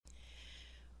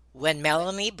When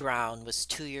Melanie Brown was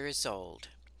 2 years old,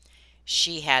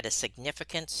 she had a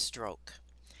significant stroke,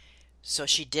 so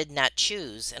she did not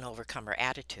choose an overcomer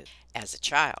attitude as a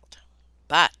child.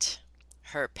 But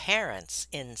her parents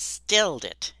instilled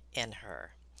it in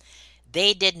her.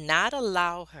 They did not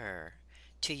allow her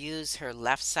to use her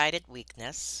left sided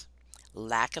weakness,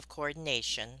 lack of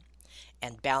coordination,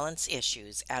 and balance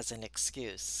issues as an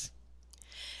excuse.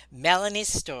 Melanie's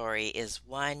story is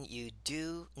one you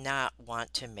do not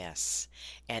want to miss,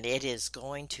 and it is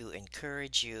going to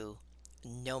encourage you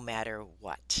no matter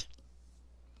what.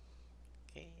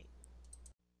 Okay.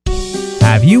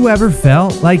 Have you ever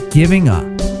felt like giving up,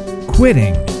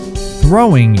 quitting,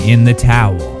 throwing in the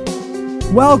towel?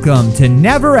 Welcome to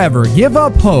Never Ever Give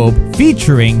Up Hope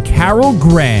featuring Carol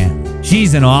Graham.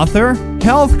 She's an author,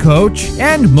 health coach,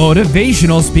 and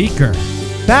motivational speaker.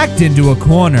 Backed into a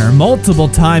corner multiple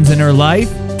times in her life,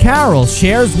 Carol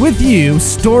shares with you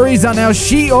stories on how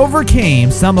she overcame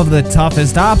some of the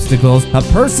toughest obstacles a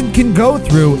person can go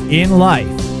through in life,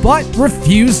 but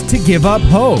refused to give up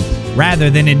hope.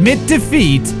 Rather than admit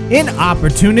defeat, an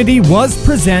opportunity was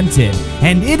presented,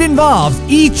 and it involves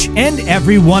each and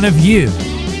every one of you.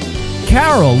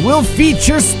 Carol will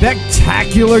feature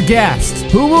spectacular guests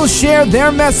who will share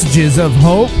their messages of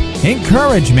hope,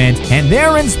 encouragement, and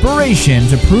their inspiration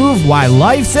to prove why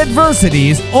life's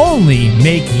adversities only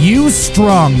make you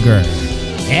stronger.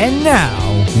 And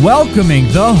now,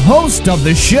 welcoming the host of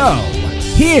the show,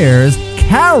 here's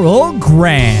Carol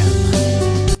Graham.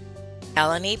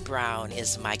 Melanie Brown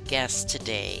is my guest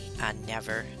today on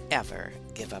Never Ever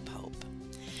Give Up Hope.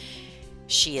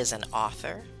 She is an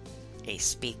author, a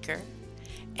speaker,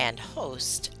 and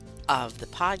host of the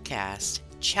podcast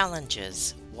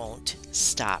Challenges Won't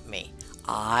Stop Me.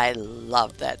 I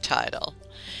love that title.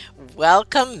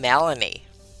 Welcome, Melanie.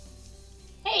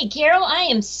 Hey, Carol, I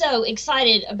am so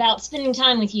excited about spending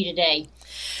time with you today.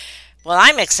 Well,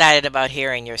 I'm excited about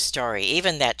hearing your story.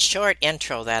 Even that short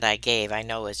intro that I gave, I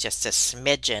know is just a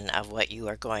smidgen of what you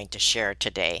are going to share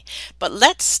today. But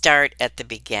let's start at the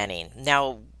beginning.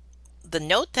 Now, the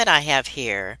note that I have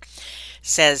here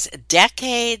says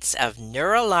decades of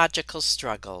neurological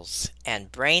struggles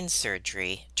and brain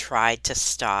surgery tried to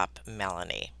stop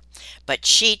Melanie, but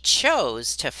she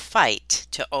chose to fight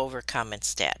to overcome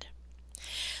instead.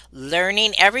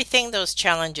 Learning everything those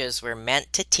challenges were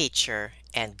meant to teach her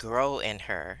and grow in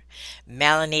her,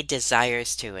 Melanie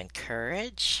desires to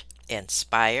encourage,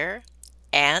 inspire,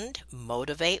 and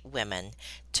motivate women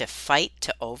to fight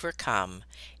to overcome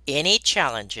any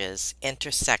challenges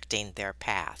intersecting their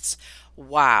paths.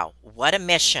 Wow, what a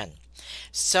mission!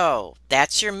 So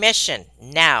that's your mission.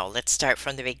 Now let's start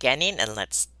from the beginning and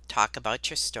let's talk about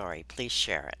your story. Please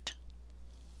share it.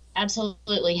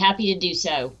 Absolutely happy to do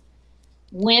so.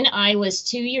 When I was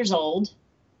 2 years old,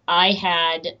 I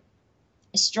had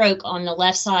a stroke on the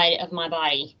left side of my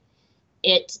body.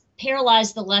 It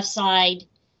paralyzed the left side,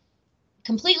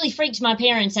 completely freaked my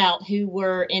parents out, who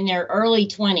were in their early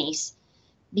 20s,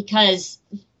 because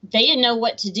they didn't know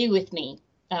what to do with me.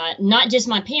 Not just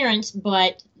my parents,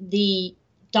 but the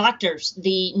doctors,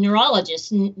 the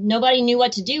neurologists. Nobody knew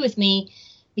what to do with me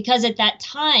because at that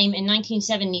time in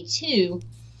 1972,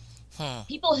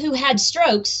 people who had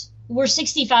strokes were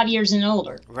 65 years and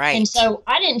older. Right. And so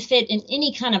I didn't fit in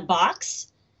any kind of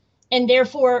box. And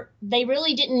therefore, they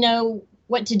really didn't know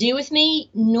what to do with me,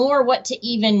 nor what to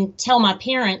even tell my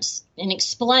parents and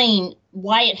explain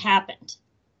why it happened,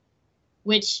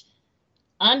 which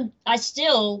I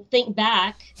still think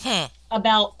back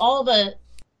about all the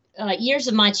years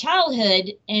of my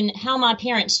childhood and how my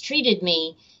parents treated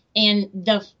me, and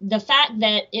the fact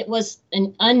that it was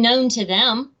an unknown to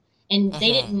them and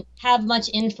they didn't have much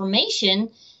information.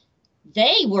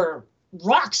 They were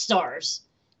rock stars.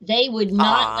 They would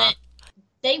not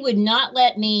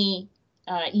let me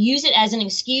use it as an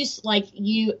excuse, like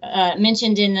you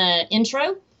mentioned in the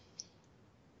intro.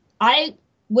 I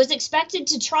was expected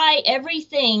to try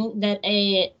everything that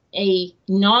a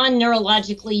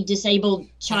non-neurologically disabled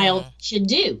child should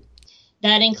do.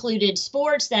 That included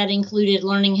sports, that included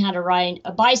learning how to ride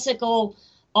a bicycle,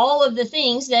 all of the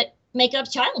things that make up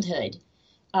childhood.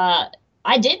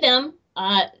 I did them.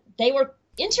 They were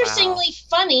interestingly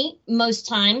funny most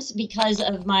times because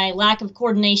of my lack of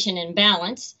coordination and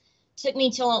balance. Took me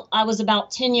till I was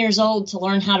about 10 years old to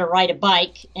learn how to ride a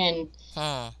bike, and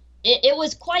it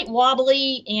was quite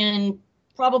wobbly, and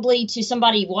probably to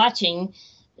somebody watching,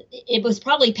 it was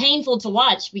probably painful to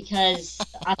watch because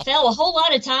I fell a whole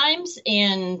lot of times,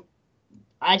 and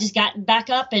I just got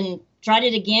back up and tried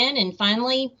it again, and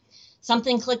finally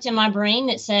something clicked in my brain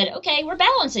that said, okay, we're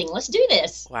balancing. Let's do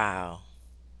this. Wow.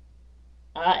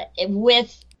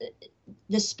 With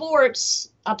the sports,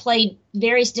 I played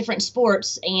various different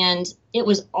sports, and it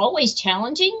was always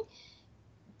challenging,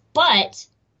 but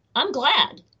I'm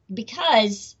glad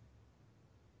because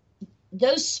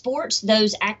those sports,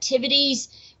 those activities,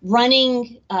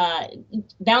 running,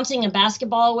 bouncing a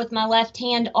basketball with my left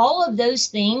hand, all of those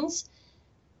things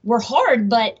were hard,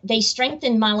 but they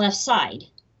strengthened my left side.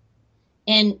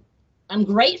 And I'm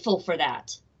grateful for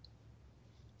that.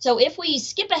 So if we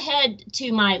skip ahead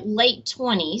to my late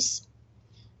 20s,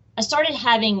 I started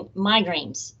having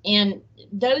migraines. And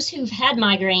those who've had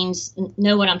migraines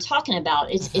know what I'm talking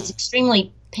about. It's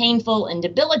extremely painful and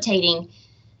debilitating.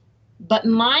 But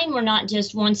mine were not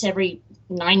just once every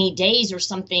 90 days or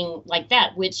something like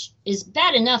that, which is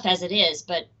bad enough as it is.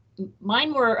 But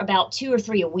mine were about 2 or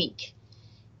 3 a week.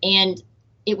 And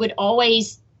it would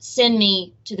always send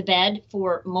me to the bed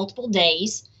for multiple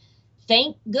days.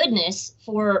 Thank goodness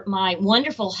for my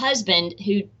wonderful husband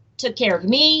who took care of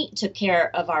me, took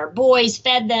care of our boys,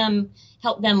 fed them,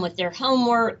 helped them with their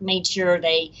homework, made sure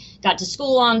they got to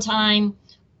school on time,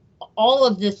 all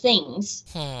of the things.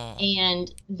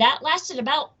 And that lasted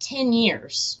about 10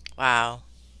 years. Wow.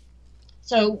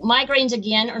 So migraines,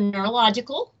 again, are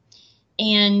neurological.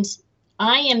 And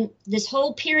I am, this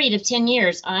whole period of 10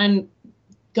 years, I'm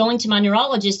going to my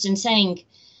neurologist and saying,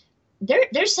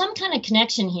 there's some kind of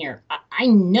connection here. I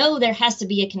know there has to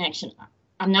be a connection.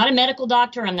 I'm not a medical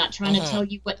doctor. I'm not trying to tell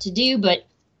you what to do, but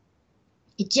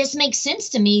it just makes sense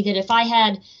to me that if I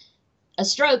had a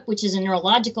stroke, which is a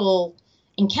neurological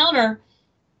encounter,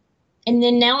 and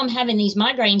then now I'm having these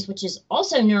migraines, which is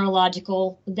also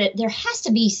neurological, that there has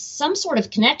to be some sort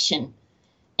of connection.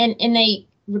 And they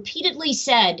repeatedly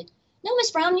said, no,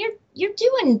 Miss Brown, you're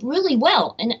doing really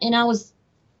well. And I was,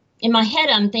 in my head,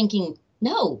 I'm thinking,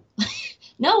 no,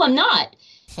 no, I'm not.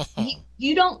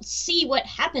 You don't see what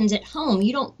happens at home.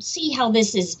 You don't see how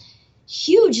this is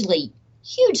hugely,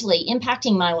 hugely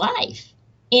impacting my life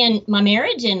and my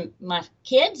marriage and my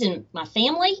kids and my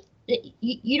family.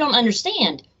 You don't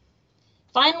understand.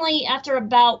 Finally, after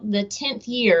about the 10th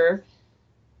year,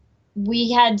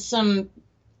 we had some,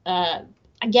 I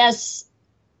guess,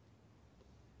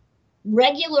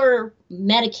 regular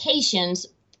medications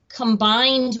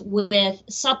combined with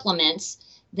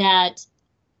supplements that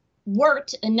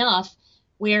worked enough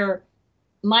where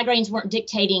migraines weren't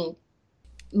dictating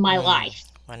my life.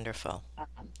 Wonderful.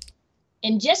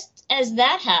 And just as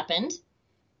that happened,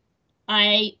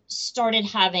 I started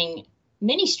having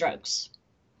mini strokes.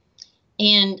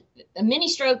 And a mini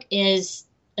stroke is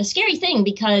a scary thing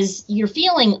because you're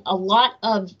feeling a lot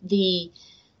of the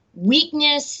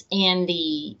weakness and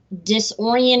the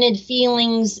disoriented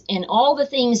feelings and all the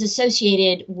things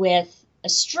associated with a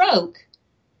stroke,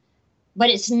 but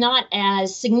it's not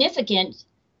as significant.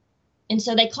 And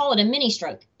so they call it a mini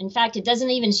stroke. In fact, it doesn't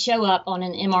even show up on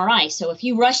an MRI. So if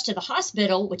you rush to the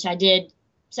hospital, which I did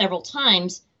several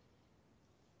times,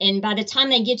 and by the time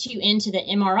they get you into the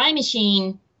MRI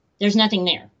machine, there's nothing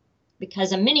there,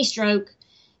 because a mini stroke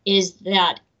is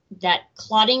that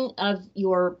clotting of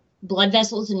your blood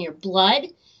vessels in your blood,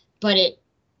 but it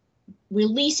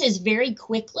releases very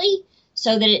quickly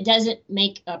so that it doesn't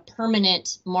make a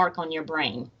permanent mark on your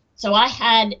brain. So I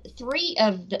had three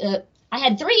of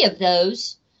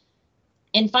those,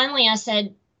 and finally I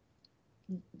said,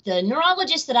 the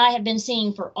neurologists that I have been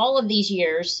seeing for all of these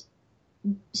years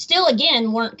still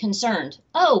again weren't concerned.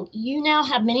 Oh, you now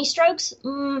have mini strokes?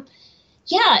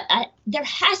 Yeah, there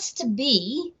has to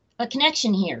be a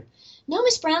connection here. No,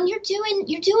 Miss Brown, you're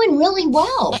doing really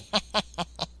well.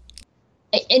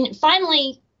 And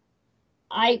finally,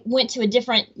 I went to a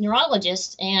different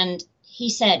neurologist, and he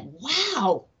said,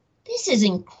 wow, this is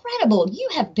incredible. You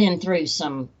have been through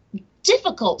some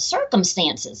difficult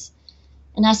circumstances.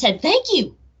 And I said, thank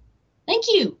you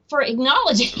for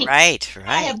acknowledging Right.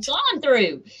 I have gone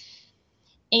through.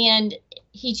 And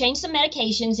he changed some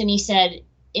medications, and he said,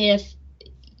 if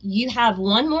you have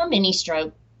one more mini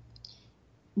stroke,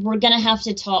 we're going to have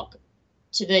to talk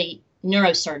to the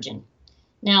neurosurgeon.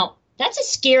 Now, that's a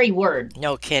scary word.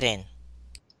 No kidding.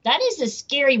 That is a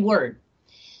scary word.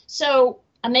 So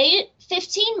I made it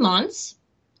 15 months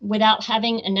without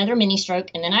having another mini stroke,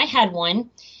 and then I had one,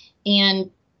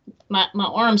 and my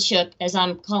arm shook as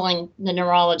I'm calling the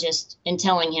neurologist and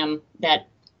telling him that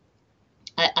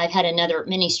I've had another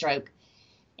mini stroke.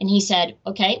 And he said,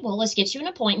 okay, well, let's get you an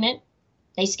appointment.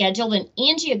 They scheduled an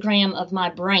angiogram of my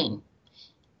brain.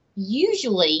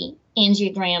 Usually,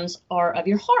 angiograms are of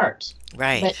your heart.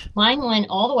 Right. But mine went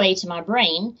all the way to my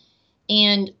brain,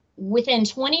 and within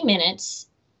 20 minutes,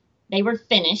 they were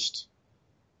finished.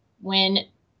 When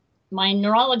my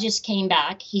neurologist came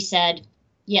back, he said,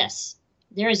 yes,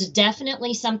 there is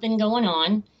definitely something going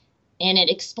on, and it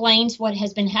explains what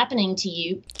has been happening to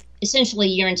you essentially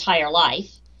your entire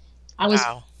life. I was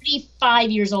Wow.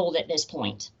 35 years old at this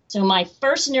point. So my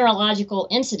first neurological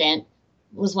incident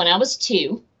was when I was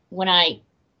 2, when I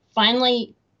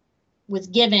finally was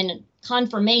given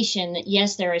confirmation that,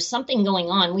 yes, there is something going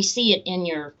on. We see it in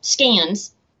your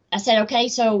scans. I said, okay,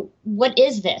 so what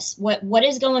is this? What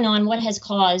is going on? What has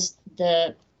caused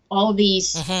all of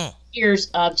these Mm-hmm. years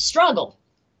of struggle?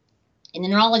 And the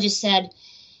neurologist said,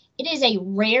 it is a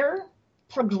rare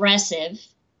progressive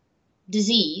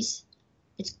disease.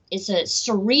 It's a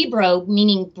cerebro,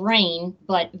 meaning brain,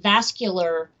 but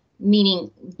vascular,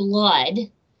 meaning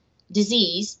blood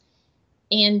disease.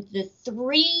 And the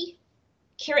 3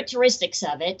 characteristics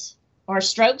of it are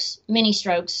strokes, mini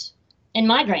strokes, and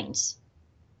migraines.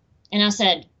 And I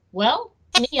said, well,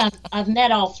 me, I've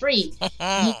met all 3.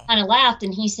 And he kind of laughed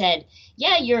and he said,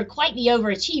 yeah, you're quite the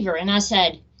overachiever. And I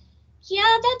said,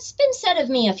 yeah, that's been said of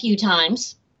me a few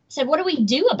times. I said, what do we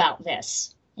do about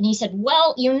this? And he said,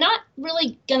 well, you're not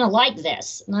really going to like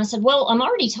this. And I said, well, I'm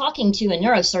already talking to a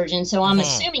neurosurgeon, so I'm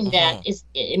assuming that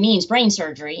it means brain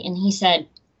surgery. And he said,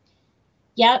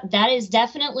 yeah, that is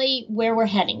definitely where we're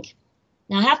heading.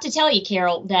 Now, I have to tell you,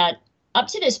 Carol, that up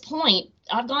to this point,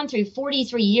 I've gone through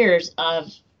 43 years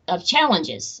of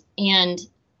challenges. And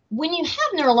when you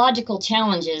have neurological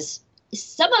challenges,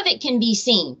 some of it can be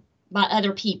seen by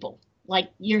other people. Like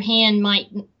your hand might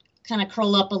kind of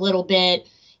curl up a little bit.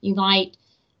 You might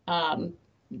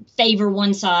favor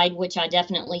one side, which I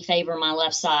definitely favor my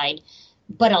left side.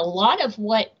 But a lot of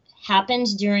what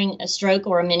happens during a stroke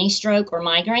or a mini stroke or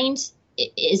migraines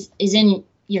is in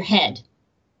your head,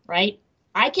 right?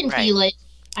 I can Right. feel it.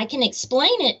 I can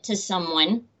explain it to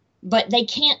someone, but they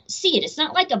can't see it. It's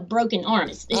not like a broken arm.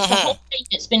 It's the whole thing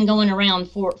that's been going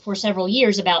around for several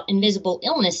years about invisible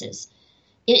illnesses.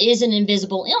 It is an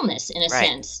invisible illness in a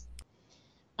Right. sense.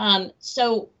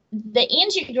 So the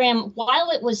angiogram,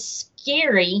 while it was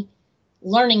scary,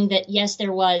 learning that, yes,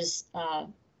 there was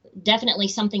definitely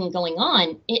something going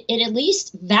on, it at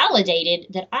least validated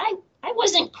that I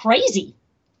wasn't crazy.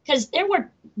 Because there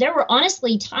were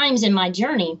honestly times in my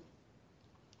journey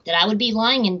that I would be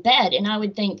lying in bed and I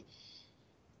would think,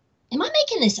 am I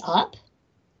making this up?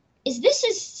 Is this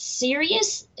as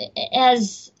serious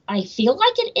as I feel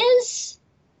like it is?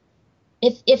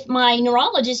 If my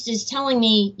neurologist is telling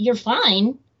me you're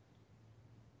fine,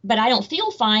 but I don't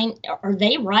feel fine, are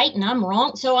they right and I'm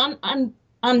wrong? So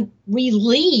I'm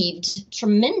relieved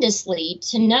tremendously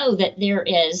to know that there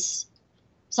is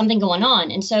something going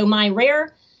on. And so my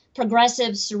rare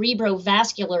progressive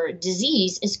cerebrovascular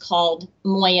disease is called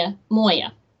Moya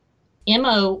Moya,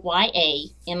 Moya.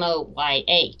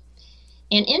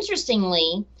 And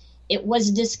interestingly, it was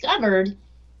discovered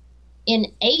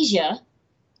in Asia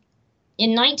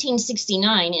in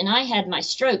 1969, and I had my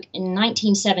stroke in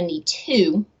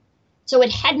 1972. So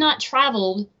it had not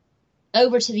traveled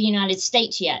over to the United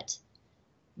States yet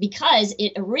because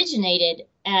it originated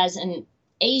as an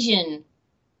Asian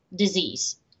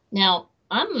disease. Now,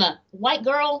 I'm a white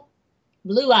girl,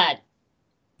 blue-eyed.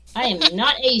 I am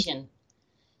not Asian.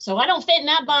 So I don't fit in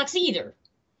that box either.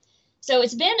 So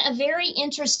it's been a very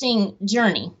interesting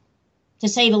journey, to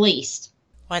say the least.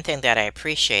 One thing that I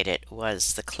appreciated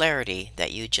was the clarity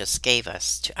that you just gave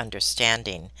us to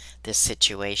understanding this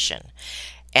situation.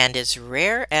 And as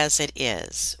rare as it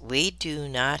is, we do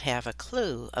not have a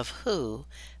clue of who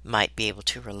might be able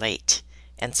to relate.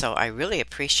 And so I really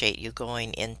appreciate you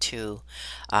going into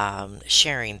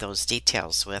sharing those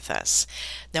details with us.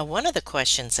 Now, one of the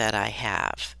questions that I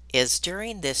have is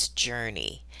during this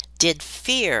journey, did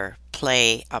fear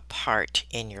play a part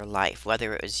in your life,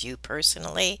 whether it was you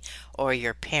personally or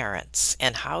your parents?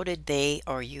 And how did they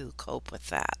or you cope with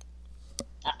that?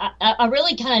 I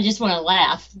really kind of just want to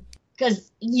laugh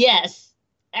because, yes,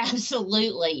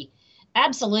 absolutely.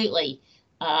 Absolutely.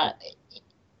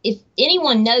 If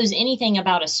anyone knows anything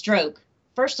about a stroke,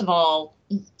 first of all,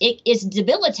 it's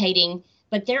debilitating,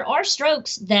 but there are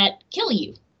strokes that kill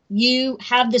you. You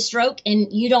have the stroke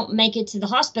and you don't make it to the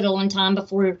hospital in time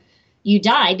before you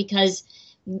die because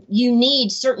you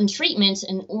need certain treatments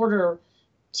in order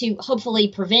to hopefully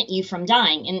prevent you from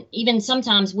dying. And even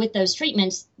sometimes with those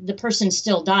treatments, the person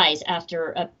still dies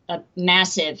after a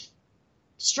massive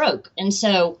stroke. And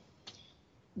so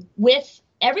with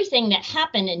everything that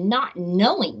happened and not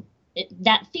knowing,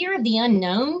 that fear of the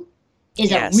unknown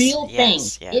is a real thing.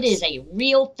 Yes. It is a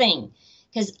real thing.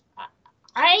 Because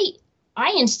I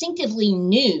instinctively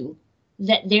knew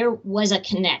that there was a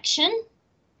connection.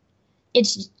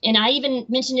 And I even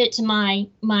mentioned it to my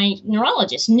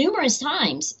neurologist numerous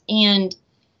times. And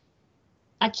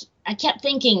I kept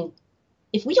thinking,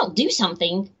 if we don't do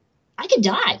something, I could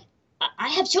die. I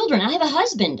have children. I have a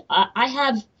husband. At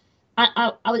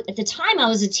the time I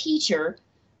was a teacher,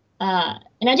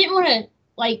 and I didn't want to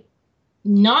like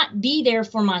not be there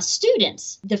for my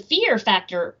students. The fear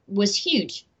factor was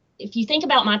huge. If you think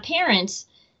about my parents,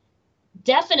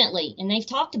 definitely, and they've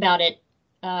talked about it,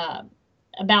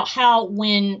 about how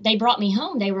when they brought me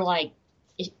home, they were like,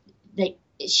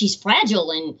 she's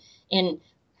fragile, and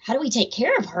how do we take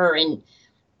care of her? And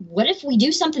what if we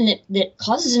do something that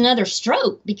causes another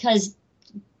stroke? Because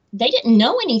they didn't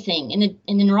know anything. And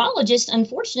the neurologist,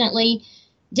 unfortunately,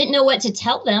 didn't know what to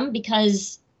tell them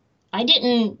because I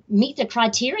didn't meet the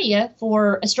criteria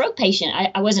for a stroke patient.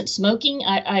 I wasn't smoking.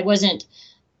 I wasn't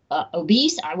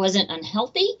obese. I wasn't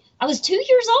unhealthy. I was 2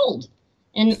 years old.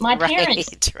 And my parents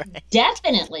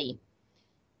definitely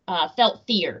felt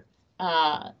fear.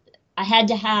 I had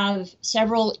to have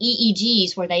several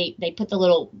EEGs where they put the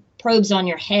little probes on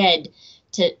your head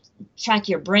to track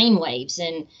your brain waves.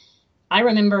 And I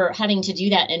remember having to do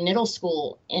that in middle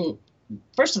school. And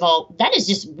first of all, that is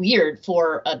just weird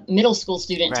for a middle school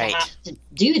student to have to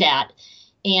do that.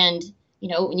 And, you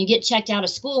know, when you get checked out of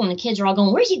school and the kids are all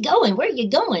going, where are you going? Where are you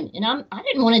going? And I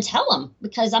didn't want to tell them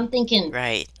because I'm thinking,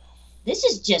 this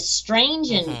is just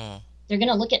strange. And they're going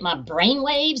to look at my brain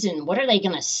waves and what are they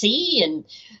going to see? And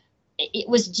it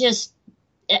was just,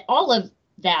 all of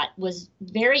that was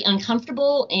very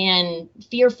uncomfortable and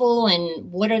fearful.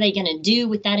 And what are they going to do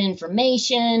with that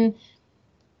information?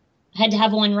 I had to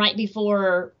have one right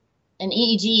before an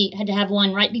EEG, had to have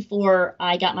one right before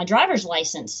I got my driver's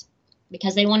license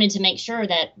because they wanted to make sure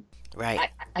that,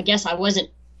 I guess I wasn't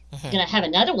going to have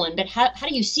another one. But how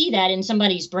do you see that in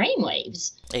somebody's brain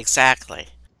waves? Exactly.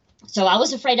 So I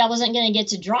was afraid I wasn't going to get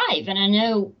to drive. And I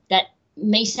know that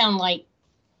may sound like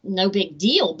no big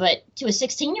deal, but to a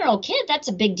 16-year-old kid, that's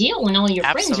a big deal when all your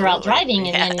friends are out driving.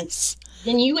 And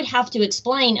then you would have to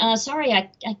explain, sorry, I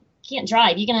can't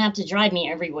drive. You're going to have to drive me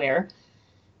everywhere.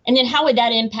 And then how would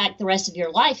that impact the rest of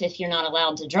your life if you're not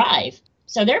allowed to drive?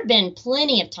 So there have been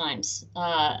plenty of times.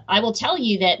 I will tell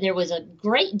you that there was a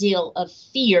great deal of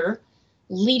fear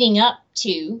leading up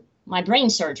to my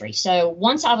brain surgery. So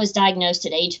once I was diagnosed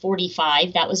at age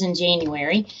 45, that was in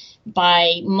January.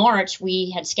 By March,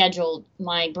 we had scheduled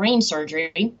my brain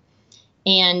surgery.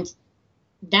 And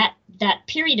that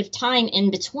period of time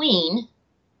in between,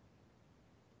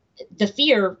 the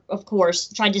fear, of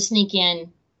course, tried to sneak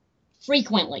in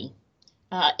frequently,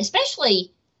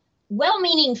 especially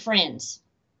well-meaning friends.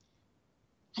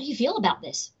 How do you feel about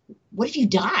this? What if you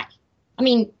die? I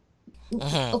mean,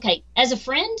 okay, as a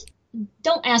friend,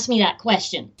 don't ask me that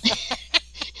question.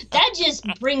 That just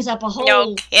brings up a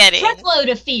whole truckload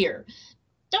of fear.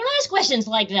 Don't ask questions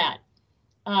like that.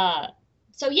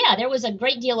 So yeah, there was a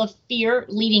great deal of fear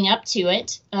leading up to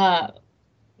it.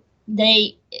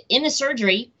 In the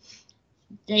surgery,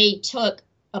 they took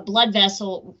a blood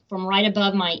vessel from right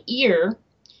above my ear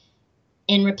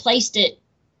and replaced it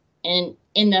in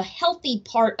the healthy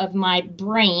part of my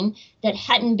brain that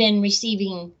hadn't been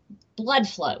receiving blood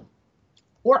flow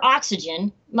or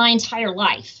oxygen my entire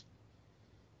life.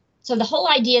 So the whole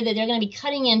idea that they're going to be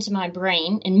cutting into my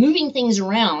brain and moving things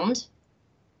around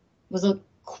was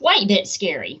quite a bit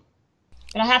scary.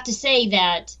 But I have to say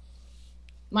that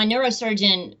my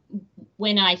neurosurgeon,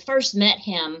 when I first met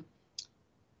him,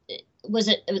 was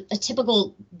a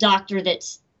typical doctor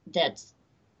that's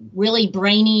really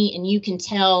brainy, and you can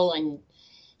tell, and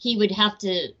he would have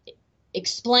to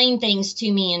explain things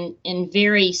to me in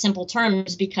very simple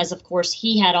terms because, of course,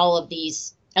 he had all of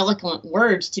these eloquent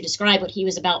words to describe what he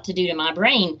was about to do to my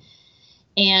brain.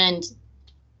 And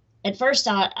at first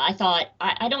I thought,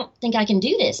 I don't think I can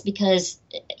do this because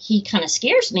he kind of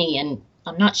scares me and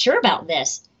I'm not sure about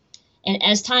this. And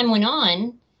as time went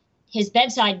on, his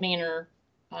bedside manner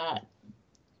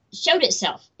showed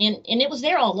itself. And it was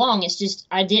there all along. It's just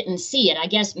I didn't see it. I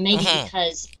guess maybe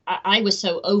because I was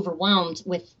so overwhelmed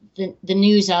with the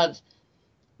news of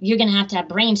you're going to have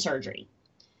brain surgery.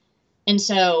 And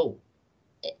so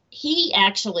he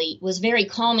actually was very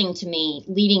calming to me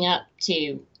leading up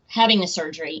to having the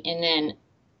surgery. And then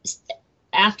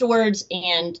afterwards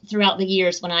and throughout the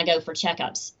years when I go for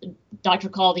checkups, Dr.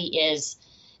 Colby is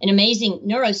an amazing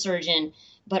neurosurgeon,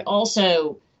 but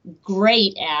also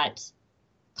great at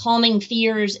calming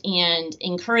fears and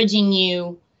encouraging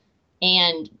you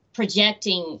and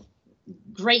projecting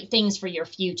great things for your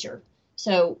future.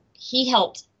 So he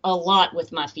helped a lot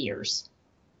with my fears.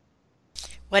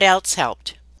 What else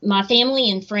helped? My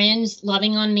family and friends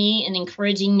loving on me and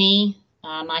encouraging me,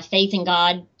 my faith in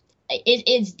God.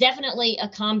 It's definitely a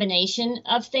combination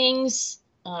of things.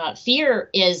 Fear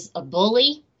is a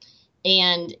bully.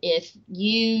 And if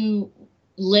you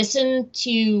listen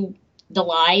to the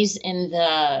lies and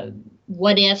the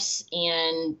what ifs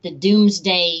and the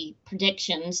doomsday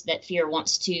predictions that fear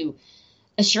wants to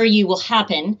assure you will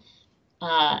happen,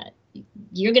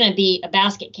 you're going to be a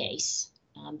basket case.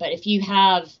 But if you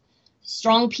have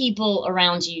strong people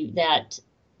around you that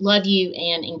love you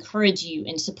and encourage you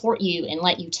and support you and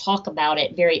let you talk about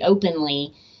it very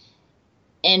openly,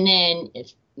 and then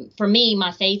for me,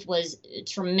 my faith was a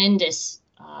tremendous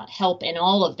help in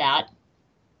all of that.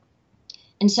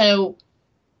 And so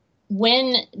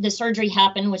when the surgery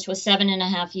happened, which was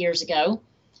 7.5 years ago,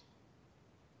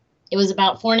 it was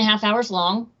about 4.5 hours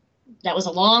long. That was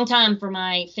a long time for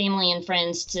my family and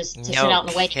friends to sit out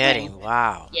in the waiting room.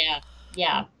 Wow.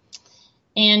 Yeah.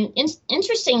 And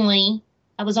interestingly,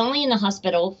 I was only in the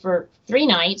hospital for 3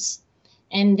 nights.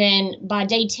 And then by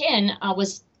day 10, I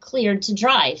was cleared to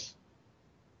drive.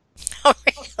 Oh,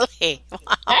 really?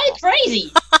 Wow. That is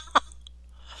crazy.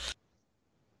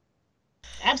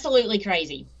 Absolutely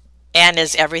crazy. And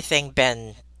has everything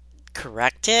been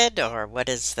corrected, or what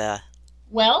is the...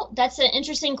 Well, that's an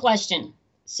interesting question.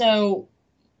 So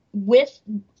with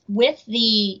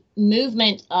the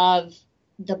movement of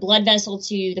the blood vessel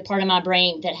to the part of my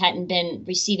brain that hadn't been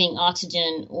receiving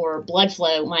oxygen or blood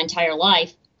flow my entire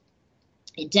life,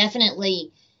 it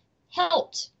definitely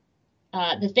helped.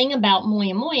 The thing about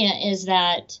Moya Moya is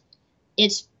that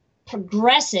it's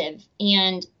progressive,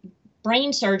 and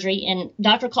brain surgery, and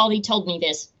Dr. Caldy told me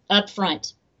this up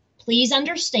front. Please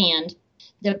understand,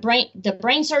 the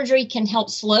brain surgery can help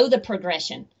slow the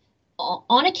progression.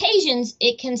 On occasions,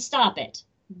 it can stop it,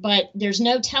 but there's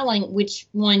no telling which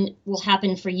one will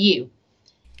happen for you.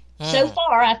 So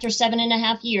far, after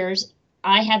 7.5 years,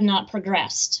 I have not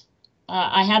progressed.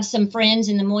 I have some friends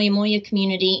in the Moya Moya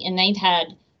community, and they've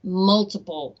had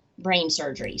multiple brain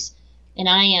surgeries. And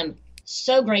I am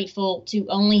so grateful to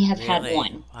only have had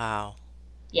one. Wow.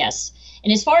 Yes.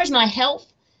 And as far as my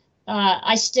health,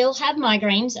 I still have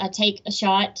migraines. I take a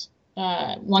shot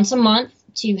once a month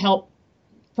to help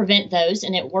prevent those,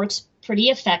 and it works pretty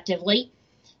effectively.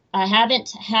 I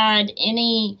haven't had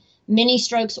any mini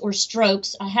strokes or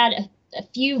strokes. I had a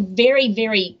few very,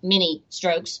 very mini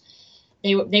strokes.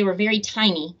 They were very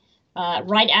tiny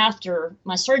right after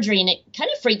my surgery, and it kind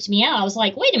of freaked me out. I was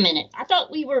like, wait a minute. I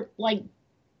thought we were like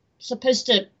supposed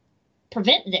to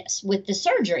prevent this with the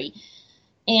surgery.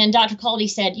 And Dr. Caldy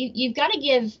said, you've got to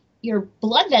give your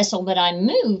blood vessel that I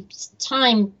moved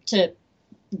time to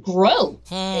grow.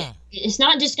 It's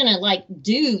not just going to like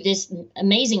do this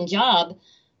amazing job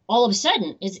all of a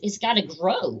sudden. It's got to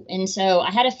grow. And so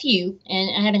I had a few, and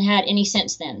I haven't had any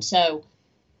since then. So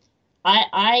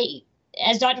I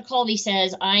as Dr. Caldy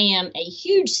says, I am a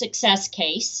huge success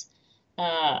case,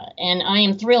 and I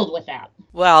am thrilled with that.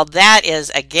 Well, that is,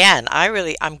 again,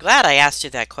 I'm glad I asked you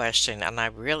that question, and I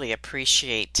really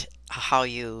appreciate how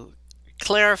you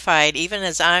clarified, even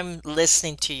as I'm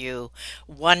listening to you,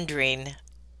 wondering,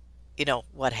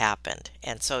 what happened.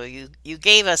 And so you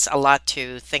gave us a lot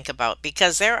to think about,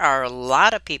 because there are a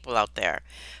lot of people out there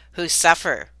who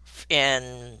suffer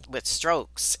with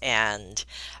strokes and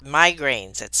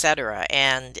migraines, etc.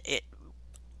 And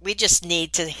we just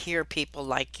need to hear people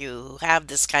like you who have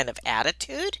this kind of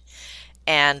attitude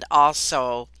and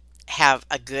also have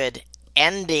a good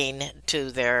ending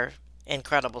to their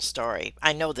incredible story.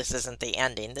 I know this isn't the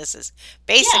ending. This is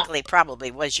basically probably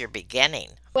was your beginning.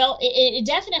 Well, it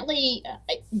definitely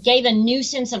gave a new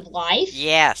sense of life.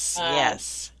 Yes,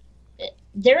 yes.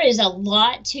 There is a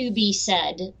lot to be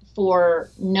said for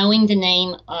knowing the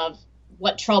name of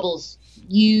what troubles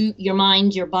you, your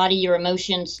mind, your body, your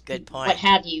emotions, good point, what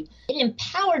have you. It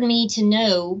empowered me to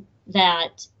know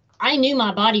that I knew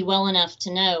my body well enough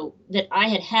to know that I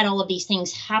had all of these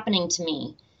things happening to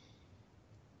me.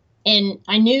 And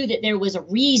I knew that there was a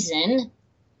reason.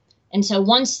 And so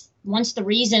once the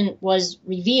reason was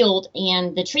revealed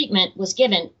and the treatment was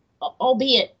given,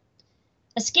 albeit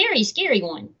a scary, scary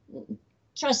one,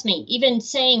 trust me, even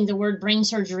saying the word brain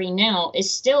surgery now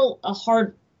is still a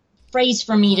hard phrase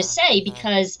for me to say,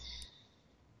 because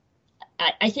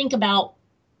I think about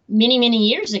many, many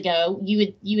years ago,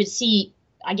 you would see,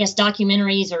 I guess,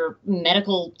 documentaries or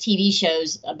medical TV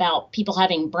shows about people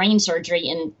having brain surgery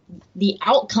and the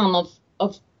outcome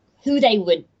of who they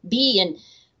would be and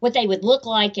what they would look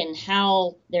like and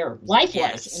how their life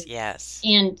was. Yes.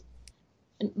 And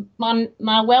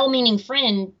my well-meaning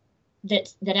friend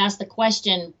that asked the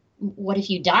question, what if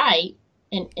you die?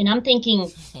 And I'm thinking,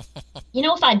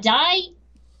 if I die,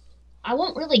 I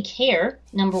won't really care,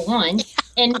 number one.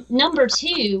 And number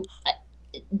two,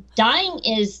 dying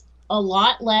is a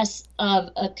lot less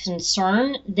of a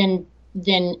concern than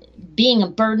being a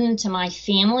burden to my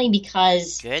family,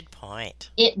 because good point.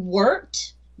 It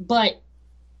worked, but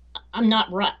I'm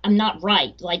not right. I'm not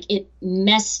right. Like it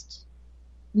messed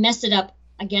it up,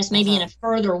 I guess, maybe in a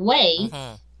further way.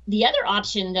 Mm-hmm. The other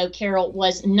option, though, Carol,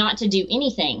 was not to do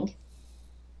anything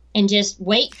and just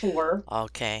wait for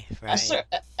Okay, a, right, a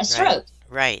right, stroke,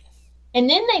 right. and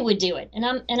then they would do it. And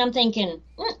I'm thinking,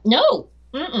 no,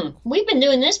 we've been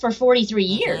doing this for 43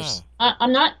 Mm-hmm. years.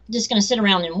 I'm not just going to sit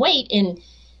around and wait. And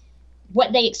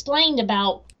what they explained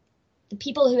about the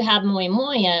people who have moya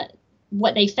moya,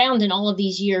 what they found in all of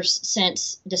these years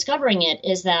since discovering it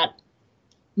is that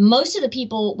most of the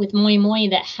people with moya moya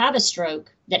that have a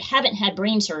stroke that haven't had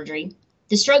brain surgery,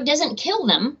 the stroke doesn't kill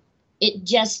them. It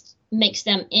just makes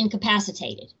them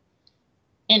incapacitated.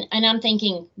 And I'm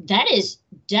thinking that is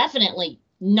definitely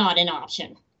not an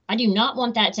option. I do not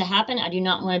want that to happen. I do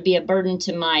not want to be a burden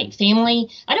to my family.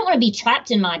 I don't want to be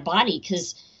trapped in my body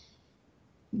because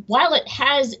while it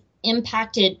has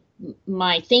impacted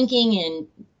my thinking and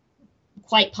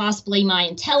quite possibly my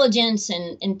intelligence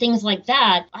and things like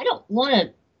that, I don't want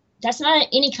to. That's not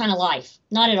any kind of life.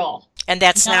 Not at all. And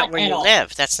that's not Not where at you all.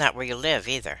 live. That's not where you live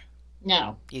either.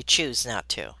 No. You choose not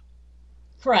to.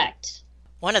 Correct.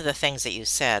 One of the things that you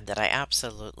said that I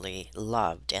absolutely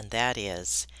loved, and that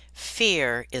is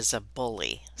fear is a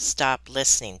bully. Stop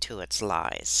listening to its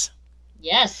lies.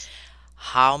 Yes.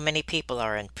 How many people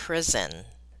are in prison,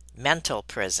 mental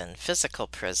prison, physical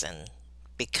prison,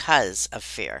 because of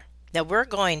fear? Now we're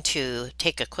going to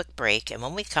take a quick break, and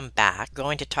when we come back, we're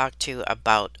going to talk to you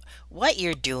about what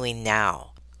you're doing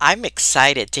now. I'm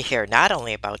excited to hear not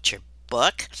only about your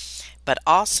book, but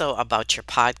also about your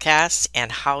podcast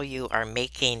and how you are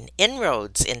making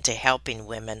inroads into helping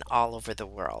women all over the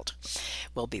world.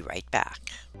 We'll be right back.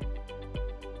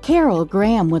 Carol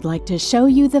Graham would like to show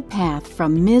you the path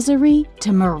from misery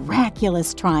to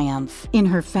miraculous triumph in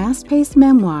her fast-paced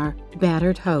memoir,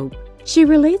 Battered Hope. She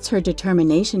relates her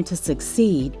determination to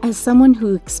succeed as someone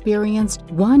who experienced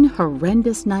one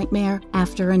horrendous nightmare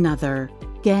after another.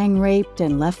 Gang raped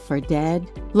and left for dead,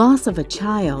 loss of a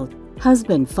child,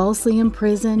 husband falsely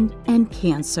imprisoned, and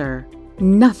cancer.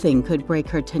 Nothing could break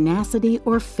her tenacity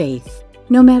or faith.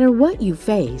 No matter what you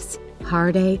face,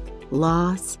 heartache,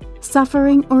 loss,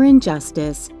 suffering, or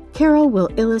injustice, Carol will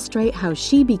illustrate how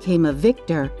she became a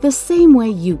victor the same way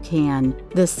you can.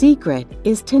 The secret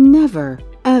is to never,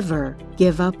 ever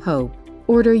give up hope.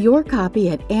 Order your copy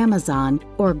at Amazon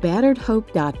or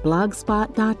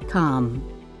batteredhope.blogspot.com.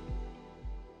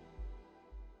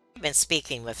 I've been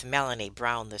speaking with Melanie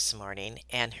Brown this morning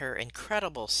and her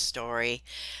incredible story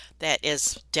that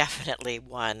is definitely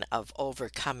one of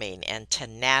overcoming and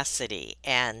tenacity.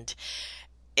 And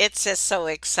it's just so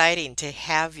exciting to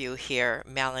have you here,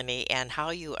 Melanie, and how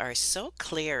you are so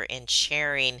clear in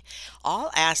sharing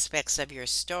all aspects of your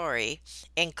story,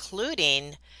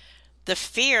 including the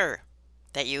fear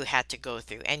that you had to go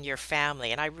through and your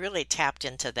family. And I really tapped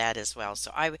into that as well.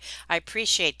 So I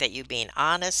appreciate that you being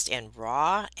honest and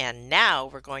raw. And now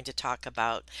we're going to talk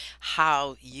about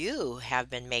how you have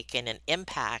been making an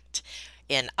impact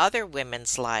in other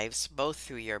women's lives, both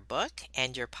through your book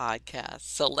and your podcast.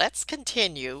 So let's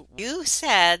continue. You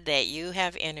said that you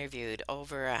have interviewed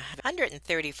over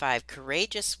 135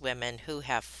 courageous women who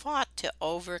have fought to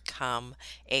overcome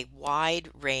a wide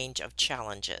range of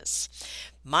challenges.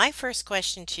 My first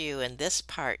question to you in this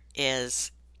part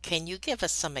is, can you give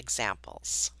us some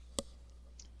examples?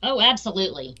 Oh,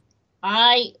 absolutely.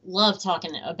 I love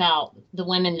talking about the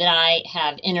women that I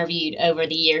have interviewed over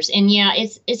the years. And yeah,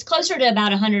 it's closer to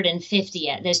about 150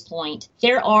 at this point.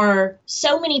 There are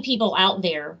so many people out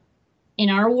there in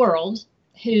our world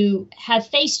who have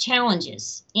faced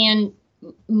challenges. And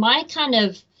my kind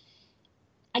of,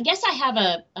 I guess I have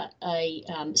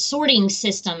a sorting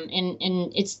system, and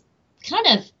it's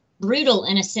kind of brutal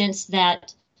in a sense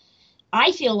that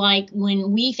I feel like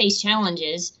when we face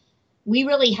challenges, we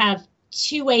really have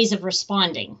two ways of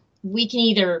responding. We can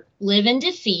either live in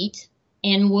defeat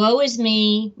and woe is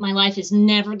me, my life is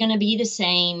never going to be the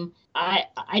same, I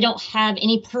don't have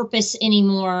any purpose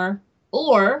anymore,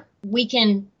 or we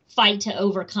can fight to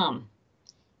overcome.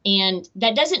 And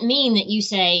that doesn't mean that you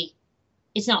say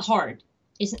it's not hard.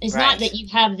 It's Right. not that you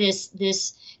have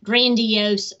this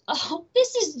grandiose, oh,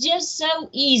 this is just so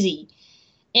easy.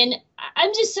 And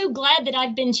I'm just so glad that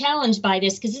I've been challenged by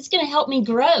this because it's going to help me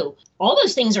grow. All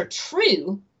those things are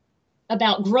true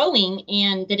about growing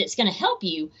and that it's going to help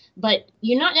you, but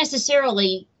you're not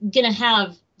necessarily going to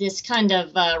have this kind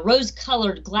of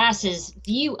rose-colored glasses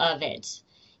view of it.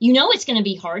 You know it's going to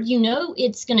be hard. You know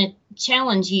it's going to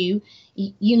challenge you.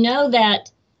 You know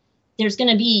that there's going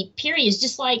to be periods,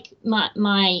 just like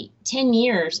my 10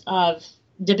 years of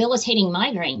debilitating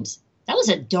migraines. That was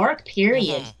a dark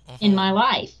period in my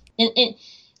life. And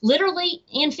literally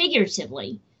and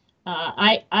figuratively.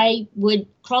 I would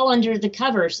crawl under the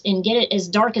covers and get it as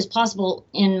dark as possible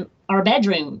in our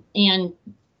bedroom, and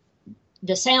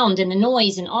the sound and the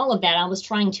noise and all of that I was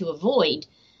trying to avoid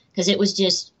because it was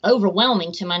just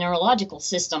overwhelming to my neurological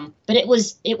system. But it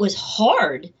was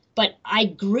hard, but I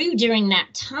grew during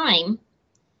that time,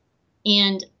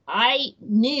 and I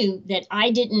knew that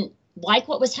I didn't like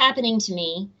what was happening to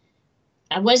me.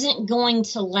 I wasn't going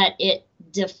to let it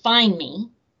define me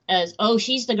as, oh,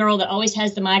 she's the girl that always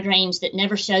has the migraines, that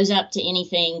never shows up to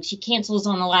anything. She cancels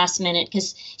on the last minute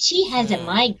because she has a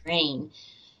migraine.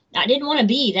 I didn't want to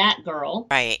be that girl.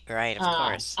 Right, of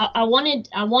course. I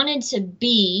wanted to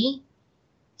be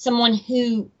someone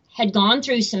who had gone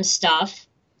through some stuff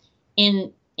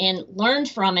and learned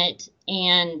from it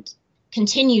and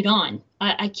continued on.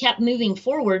 I kept moving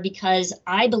forward because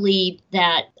I believed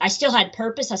that I still had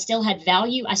purpose, I still had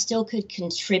value, I still could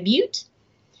contribute.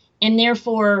 And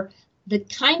therefore, the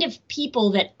kind of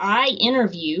people that I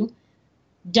interview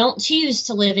don't choose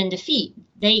to live in defeat.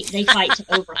 They fight to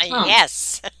overcome.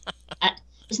 Yes.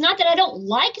 It's not that I don't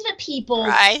like the people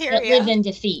that live in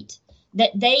defeat.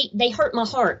 That they hurt my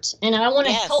heart, and I want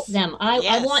to help them.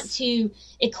 I want to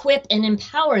equip and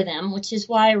empower them, which is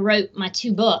why I wrote my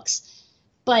 2 books.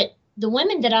 But the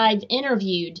women that I've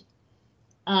interviewed,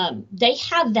 they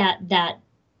have that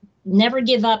never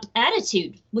give up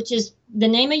attitude, which is the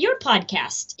name of your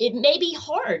podcast. It may be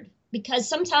hard because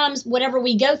sometimes whatever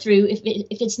we go through, if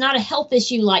it's not a health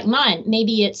issue like mine,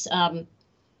 maybe it's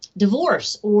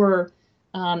divorce, or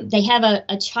they have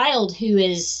a child who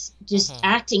is just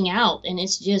acting out and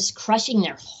it's just crushing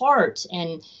their heart.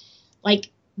 And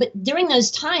but during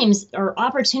those times are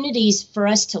opportunities for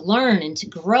us to learn and to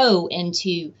grow and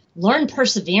to learn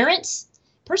perseverance.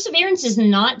 Perseverance is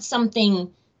not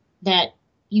something that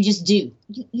you just do.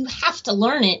 You have to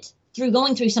learn it through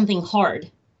going through something hard.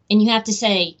 And you have to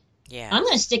say, I'm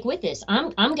going to stick with this.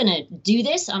 I'm going to do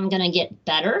this. I'm going to get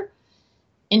better.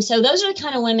 And so those are the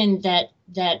kind of women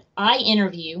that I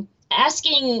interview.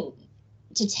 Asking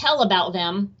to tell about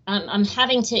them, I'm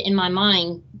having to, in my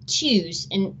mind, choose.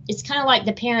 And it's kind of like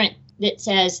the parent that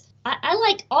says, I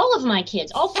like all of my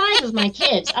kids, all 5 of my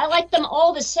kids. I like them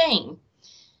all the same.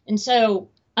 And so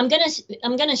I'm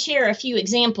gonna share a few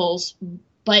examples,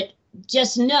 but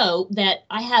just know that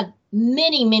I have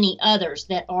many, many others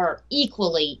that are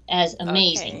equally as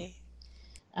amazing. Okay.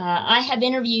 I have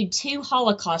interviewed 2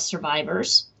 Holocaust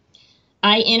survivors.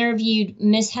 I interviewed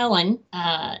Miss Helen.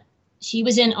 She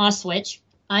was in Auschwitz.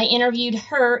 I interviewed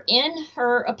her in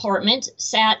her apartment,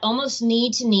 sat almost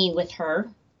knee to knee with her,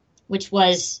 which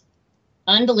was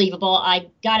unbelievable. I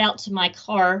got out to my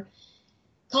car,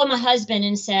 called my husband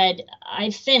and said,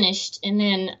 I finished. And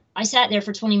then I sat there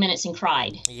for 20 minutes and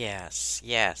cried. Yes.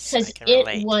 Because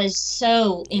it was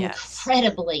so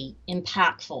incredibly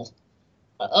impactful.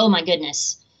 Oh, my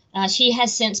goodness. She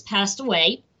has since passed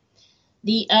away.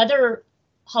 The other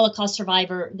Holocaust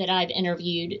survivor that I've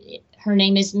interviewed, her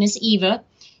name is Miss Eva,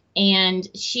 and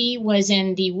she was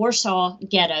in the Warsaw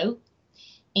Ghetto,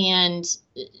 and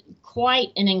quite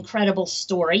an incredible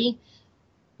story.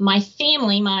 My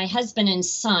family, my husband and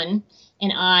son,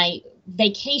 and I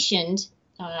vacationed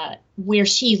where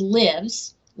she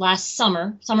lives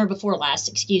summer before last,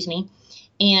 excuse me,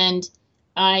 and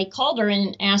I called her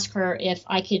and asked her if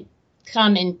I could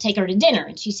come and take her to dinner.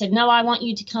 And she said, no, I want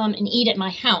you to come and eat at my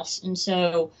house. And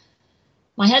so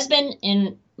my husband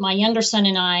and my younger son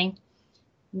and I,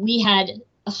 we had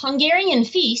a Hungarian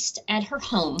feast at her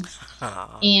home.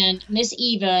 And Miss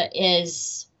Eva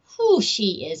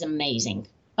she is amazing.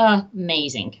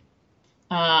 Amazing.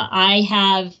 I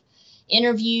have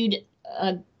interviewed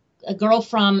a girl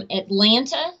from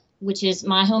Atlanta, which is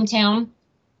my hometown,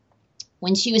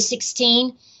 when she was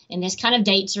 16. And this kind of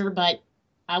dates her, but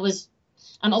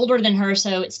I'm older than her,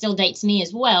 so it still dates me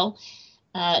as well.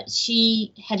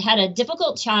 She had a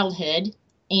difficult childhood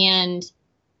and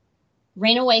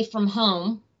ran away from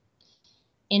home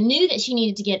and knew that she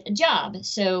needed to get a job.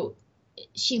 So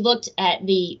she looked at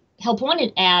the help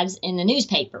wanted ads in the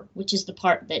newspaper, which is the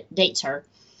part that dates her,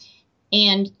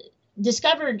 and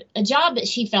discovered a job that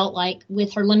she felt like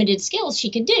with her limited skills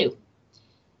she could do.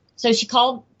 So she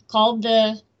called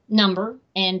the number,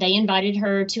 and they invited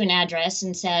her to an address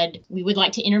and said, we would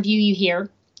like to interview you here.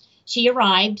 She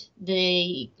arrived.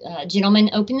 The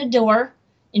gentleman opened the door,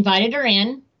 invited her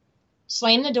in,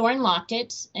 slammed the door and locked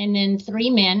it, and then 3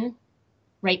 men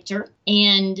raped her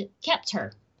and kept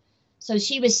her. So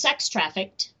she was sex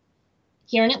trafficked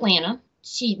here in Atlanta.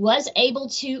 She was able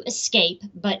to escape,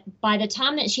 but by the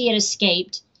time that she had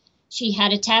escaped, she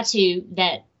had a tattoo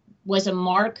that was a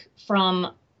mark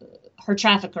from her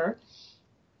trafficker.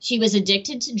 She was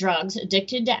addicted to drugs,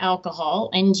 addicted to alcohol,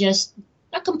 and just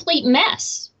a complete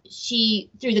mess. She,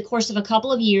 through the course of a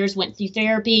couple of years, went through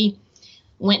therapy,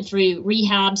 went through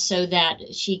rehab so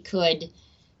that she could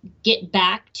get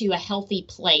back to a healthy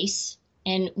place.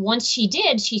 And once she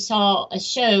did, she saw a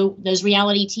show, those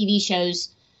reality TV shows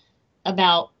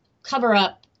about cover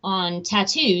up on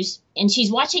tattoos. And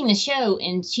she's watching the show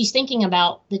and she's thinking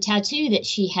about the tattoo that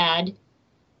she had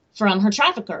from her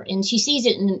trafficker. And she sees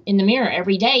it in the mirror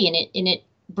every day, and it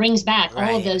brings back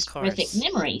all of those horrific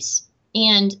memories.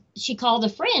 And she called a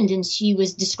friend and she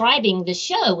was describing the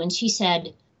show, and she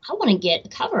said, I want to get a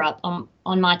cover up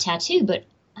on my tattoo, but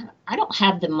I don't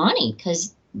have the money,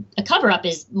 because a cover up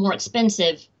is more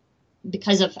expensive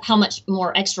because of how much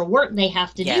more extra work they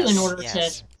have to do in order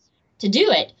to do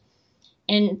it.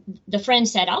 And the friend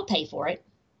said, I'll pay for it,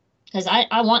 because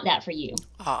I want that for you.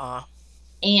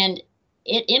 And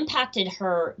it impacted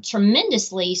her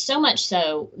tremendously, so much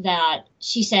so that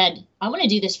she said, I want to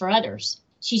do this for others.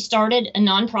 She started a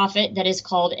nonprofit that is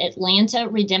called Atlanta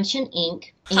Redemption,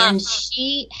 Inc. And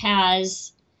she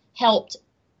has helped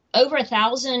over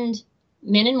 1,000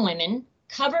 men and women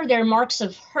cover their marks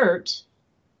of hurt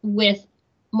with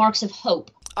marks of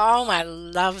hope. Oh, I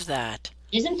love that.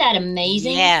 Isn't that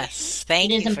amazing? Yes.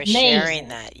 Thank you for sharing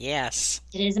that. Yes.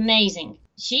 It is amazing.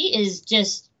 She is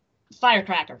just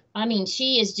firecracker. I mean,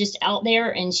 she is just out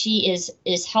there, and she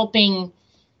is helping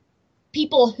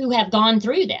people who have gone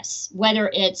through this, whether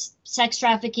it's sex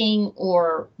trafficking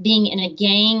or being in a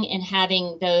gang and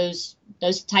having those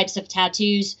types of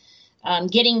tattoos,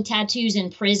 getting tattoos in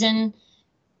prison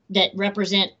that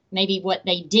represent maybe what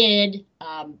they did.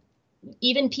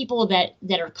 Even people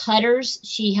that are cutters,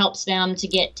 she helps them to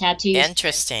get tattoos.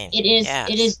 Interesting. It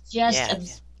is just a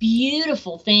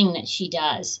beautiful thing that she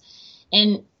does.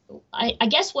 And I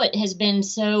guess what has been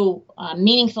so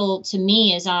meaningful to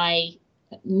me as I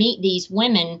meet these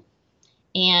women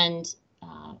and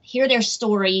hear their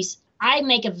stories, I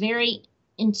make a very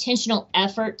intentional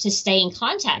effort to stay in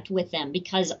contact with them,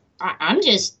 because I'm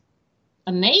just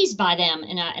amazed by them,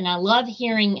 and I love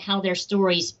hearing how their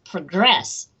stories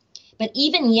progress. But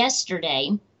even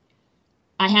yesterday,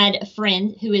 I had a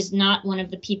friend who is not one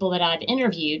of the people that I've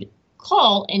interviewed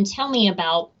call and tell me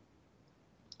about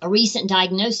a recent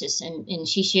diagnosis, and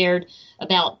she shared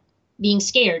about being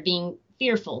scared, being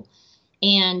fearful.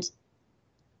 And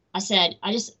I said,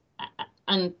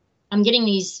 I'm getting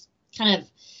these kind of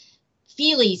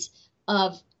feelies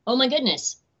of, oh my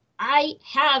goodness, I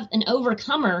have an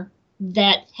overcomer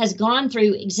that has gone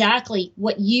through exactly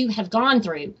what you have gone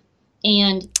through.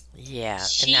 And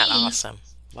isn't that awesome?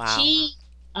 Wow. She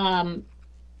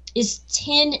is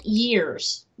 10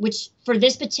 years, which for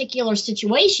this particular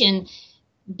situation,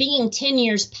 being 10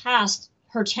 years past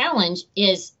her challenge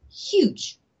is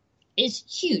huge. It's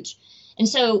huge. And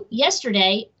so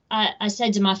yesterday, I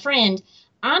said to my friend,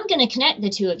 I'm going to connect the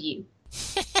two of you.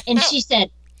 And she said,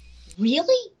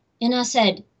 really? And I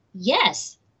said,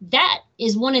 yes, that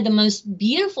is one of the most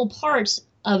beautiful parts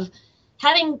of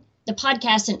having the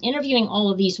podcast and interviewing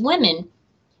all of these women,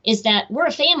 is that we're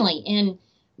a family and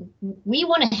we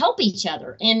want to help each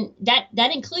other. And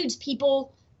that includes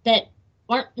people that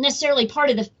aren't necessarily part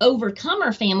of the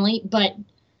overcomer family, but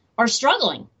are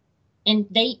struggling, and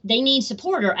they need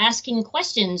support, or asking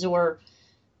questions, or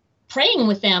praying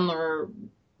with them, or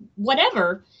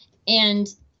whatever. And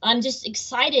I'm just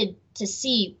excited to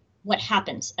see what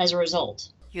happens as a result.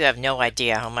 You have no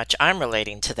idea how much I'm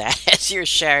relating to that as you're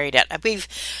sharing it. We've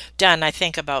done, I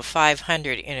think, about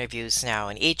 500 interviews now,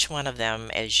 and each one of them,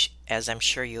 as I'm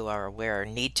sure you are aware,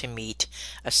 need to meet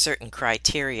a certain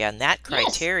criteria, and that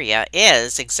criteria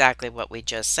is exactly what we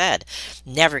just said.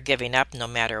 Never giving up no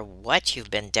matter what you've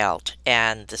been dealt.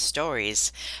 And the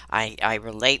stories, I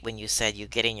relate when you said you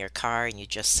get in your car and you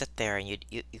just sit there and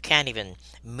you can't even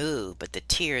move, but the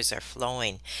tears are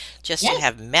flowing just to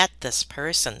have met this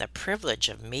person, the privilege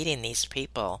of meeting these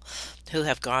people who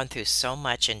have gone through so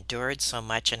much, endured so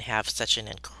much, and have such an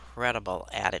incredible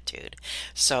attitude.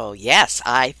 So yes,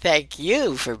 I thank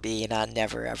you for being on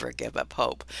Never Ever Give Up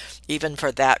Hope, even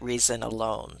for that reason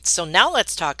alone. So now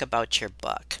let's talk about your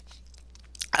book.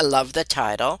 I love the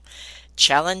title,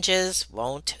 Challenges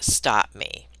Won't Stop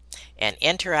Me, an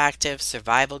interactive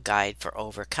survival guide for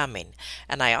overcoming.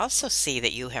 And I also see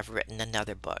that you have written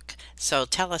another book. So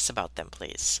tell us about them,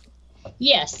 please.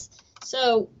 Yes.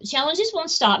 So Challenges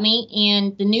Won't Stop Me,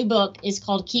 and the new book is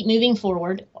called Keep Moving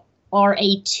Forward, are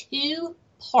a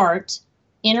 2-part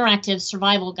interactive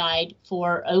survival guide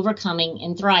for overcoming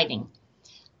and thriving.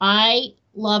 I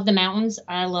love the mountains.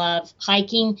 I love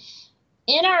hiking.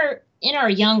 In our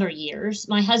younger years,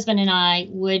 my husband and I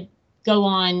would go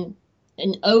on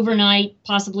an overnight,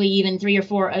 possibly even 3 or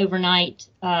 4 overnight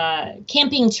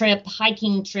camping trip,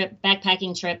 hiking trip,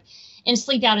 backpacking trip, and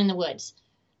sleep out in the woods.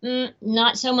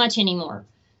 Not so much anymore.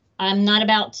 I'm not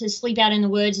about to sleep out in the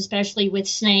woods, especially with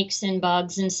snakes and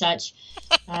bugs and such.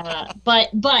 But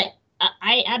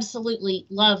I absolutely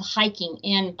love hiking.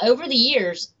 And over the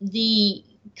years, the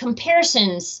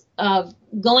comparisons of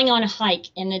going on a hike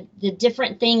and the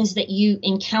different things that you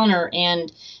encounter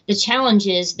and the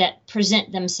challenges that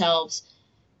present themselves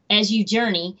as you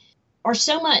journey are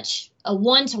so much a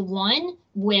one-to-one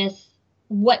with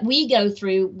what we go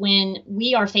through when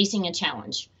we are facing a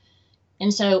challenge.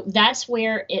 And so that's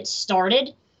where it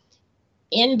started.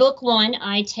 In book 1,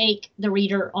 I take the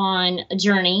reader on a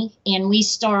journey, and we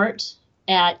start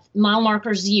at mile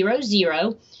marker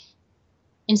 00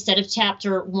 instead of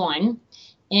chapter 1.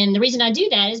 And the reason I do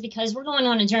that is because we're going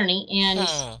on a journey, and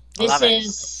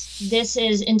this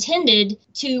is intended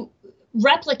to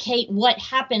replicate what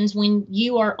happens when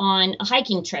you are on a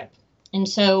hiking trip. And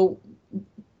so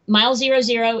mile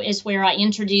 00 is where I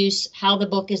introduce how the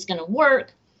book is going to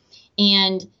work,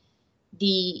 and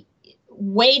the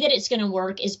way that it's going to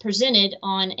work is presented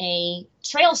on a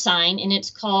trail sign, and it's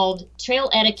called Trail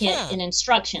Etiquette and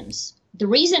Instructions. The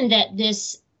reason that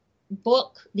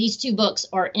these 2 books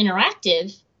are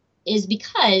interactive is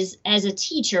because as a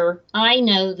teacher, I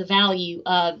know the value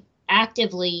of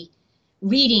actively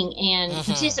reading and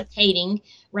participating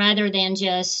rather than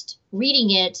just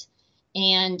reading it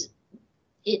and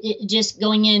it just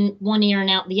going in one ear and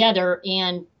out the other,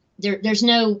 and there's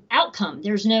no outcome,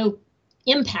 there's no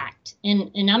impact,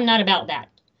 and I'm not about that.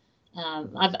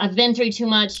 I've been through too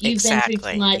much. You've been through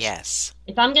too much. Yes.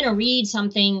 If I'm going to read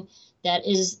something that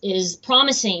is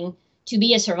promising to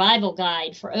be a survival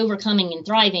guide for overcoming and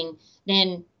thriving,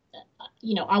 then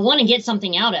I want to get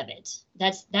something out of it.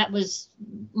 That was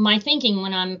my thinking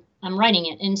when I'm writing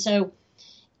it. And so,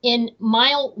 in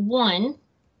mile 1,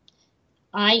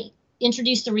 I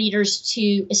introduce the readers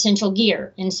to essential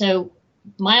gear, and so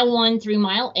mile 1 through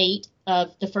mile 8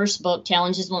 of the first book,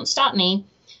 Challenges Won't Stop Me,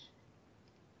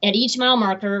 at each mile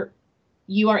marker,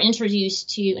 you are introduced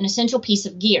to an essential piece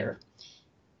of gear.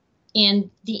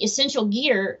 And the essential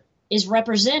gear is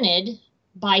represented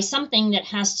by something that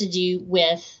has to do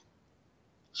with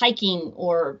hiking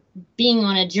or being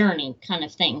on a journey kind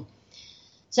of thing.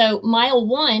 So mile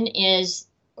 1 is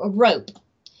a rope.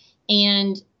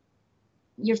 And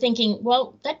you're thinking,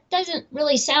 well, that doesn't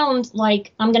really sound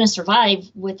like I'm going to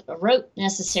survive with a rope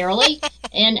necessarily.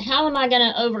 And how am I going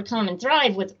to overcome and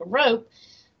thrive with a rope?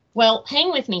 Well,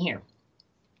 hang with me here.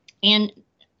 And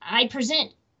I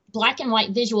present black and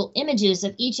white visual images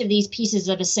of each of these pieces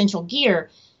of essential gear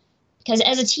because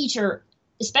as a teacher,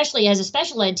 especially as a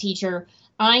special ed teacher,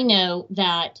 I know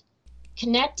that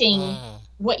connecting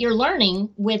what you're learning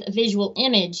with a visual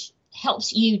image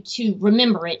helps you to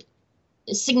remember it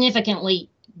significantly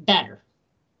better.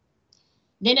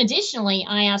 Then additionally,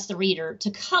 I ask the reader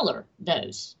to color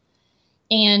those.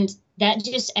 And that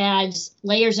just adds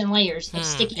layers and layers of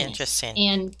stickiness. Interesting.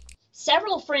 And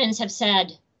several friends have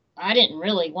said, I didn't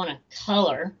really want to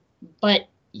color, but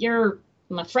you're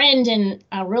my friend and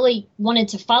I really wanted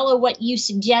to follow what you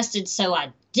suggested, so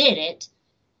I did it.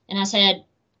 And I said,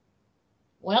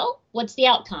 well, what's the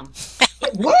outcome?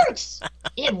 It works.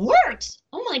 It works.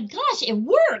 Oh my gosh, it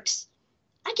works.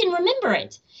 I can remember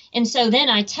it. And so then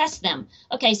I test them.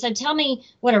 Okay, so tell me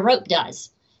what a rope does.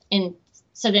 And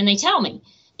so then they tell me.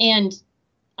 And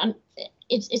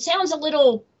it sounds a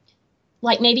little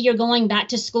like maybe you're going back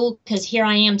to school because here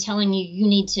I am telling you you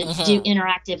need to do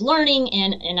interactive learning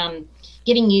and I'm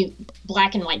giving you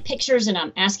black and white pictures and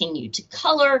I'm asking you to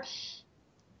color.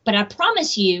 But I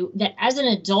promise you that as an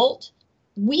adult,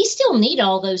 we still need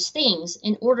all those things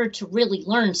in order to really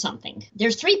learn something.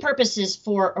 There's 3 purposes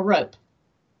for a rope.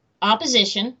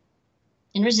 Opposition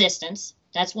and resistance,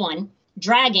 that's 1.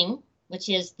 Dragging, which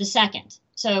is the 2nd.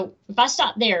 So if I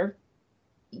stop there,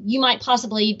 you might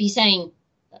possibly be saying,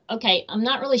 okay, I'm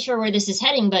not really sure where this is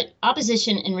heading, but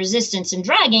opposition and resistance and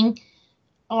dragging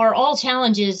are all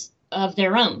challenges of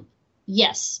their own.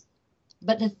 Yes.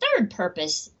 But the 3rd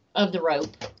purpose of the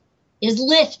rope is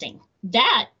lifting.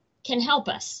 That can help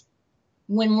us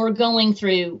when we're going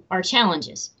through our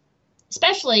challenges.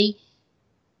 Especially,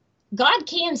 God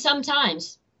can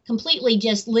sometimes completely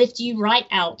just lift you right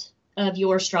out of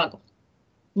your struggle.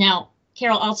 Now,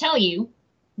 Carol, I'll tell you,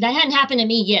 that hadn't happened to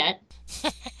me yet,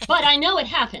 but I know it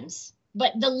happens.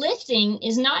 But the lifting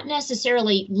is not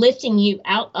necessarily lifting you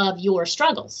out of your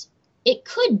struggles. It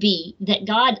could be that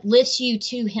God lifts you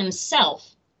to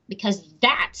himself because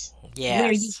that's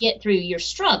where you get through your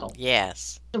struggle.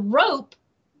 Yes. The rope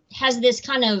has this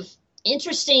kind of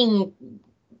interesting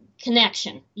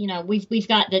connection. We've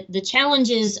got the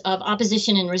challenges of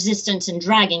opposition and resistance and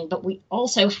dragging, but we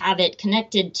also have it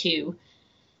connected to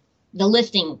the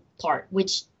lifting part,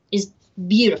 which is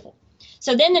beautiful.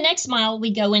 So then the next mile,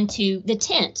 we go into the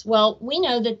tent. Well, we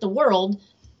know that the world,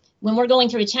 when we're going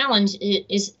through a challenge,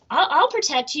 is I'll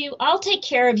protect you. I'll take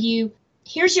care of you.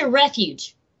 Here's your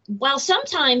refuge. While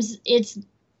sometimes it's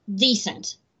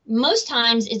decent, most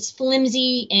times it's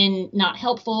flimsy and not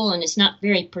helpful, and it's not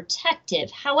very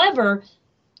protective. However,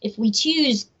 if we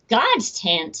choose God's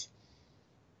tent,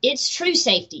 it's true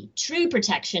safety, true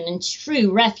protection, and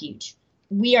true refuge.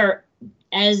 We are,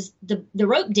 as the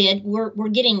rope did, we're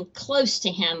getting close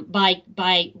to him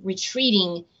by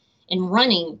retreating and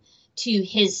running to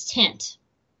his tent,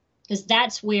 because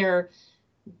that's where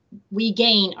we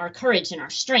gain our courage and our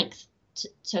strength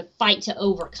to fight, to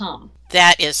overcome.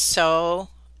 That is so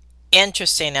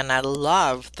interesting, and I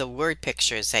love the word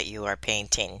pictures that you are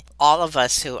painting. All of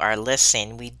us who are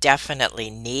listening, we definitely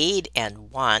need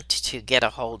and want to get a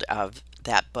hold of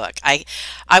that book.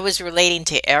 I was relating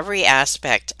to every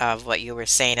aspect of what you were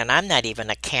saying, and I'm not even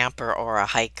a camper or a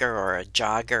hiker or a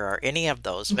jogger or any of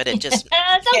those, but it just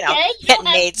it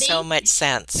made so much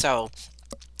sense. So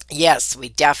yes, we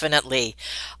definitely,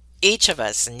 each of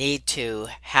us, need to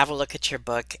have a look at your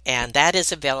book, and that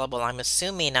is available, I'm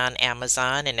assuming, on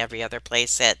Amazon and every other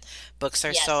place that books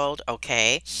are sold.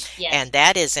 Okay. Yes. And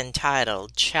that is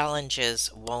entitled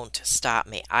Challenges Won't Stop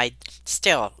Me. I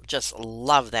still just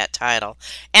love that title.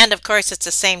 And of course, it's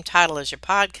the same title as your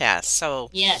podcast. So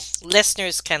yes,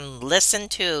 listeners can listen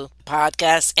to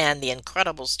podcasts and the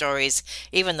incredible stories,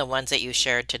 even the ones that you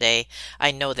shared today.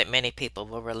 I know that many people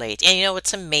will relate. And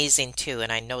it's amazing too,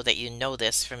 and I know that you know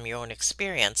this from your own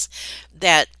experience,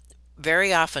 that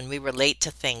very often we relate to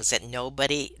things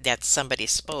that somebody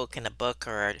spoke in a book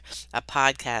or a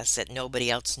podcast that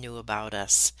nobody else knew about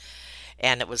us.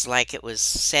 And it was like it was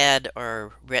said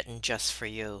or written just for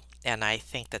you. And I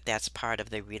think that that's part of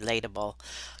the relatable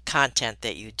content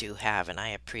that you do have, and I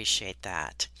appreciate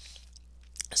that.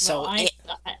 So well,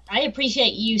 I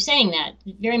appreciate you saying that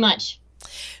very much.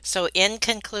 So in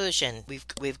conclusion,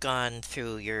 we've gone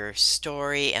through your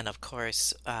story and of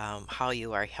course how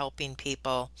you are helping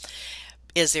people.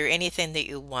 Is there anything that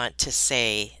you want to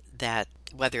say, that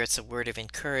whether it's a word of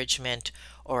encouragement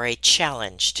or a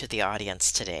challenge to the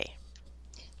audience today?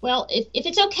 Well, if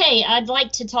it's okay, I'd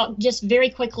like to talk just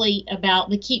very quickly about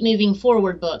the Keep Moving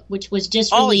Forward book, which was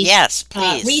just released yes,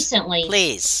 please. Recently.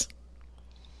 Please.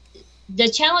 The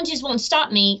Challenges Won't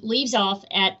Stop Me leaves off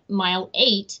at mile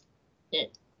 8.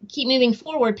 Keep Moving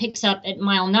Forward picks up at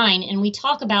mile 9, and we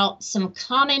talk about some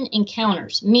common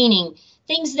encounters, meaning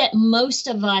things that most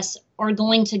of us are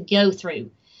going to go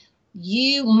through.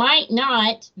 You might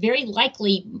not, very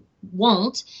likely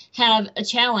won't, have a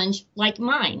challenge like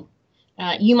mine.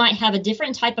 You might have a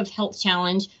different type of health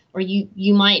challenge, or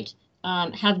you might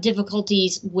have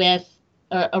difficulties with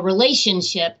a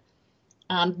relationship.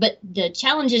 But the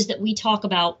challenges that we talk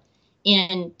about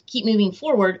in Keep Moving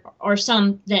Forward are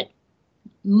some that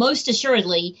most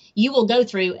assuredly you will go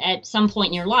through at some point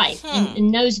in your life,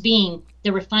 and those being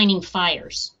the refining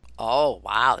fires. Oh,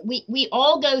 wow. We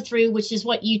all go through, which is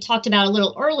what you talked about a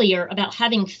little earlier, about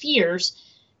having fears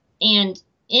and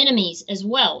enemies as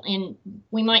well. And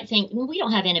we might think, well, we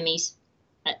don't have enemies.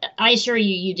 I assure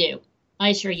you, you do. I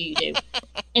assure you, you do.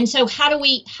 And so how do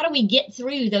we get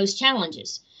through those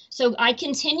challenges? So I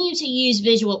continue to use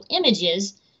visual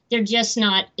images. They're just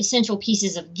not essential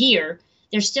pieces of gear.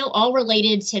 They're still all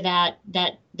related to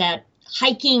that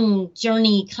hiking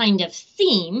journey kind of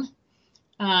theme.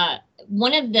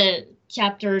 One of the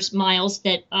chapters, Miles,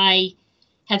 that I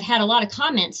have had a lot of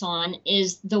comments on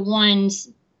is the ones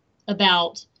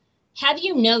about, have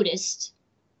you noticed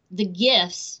the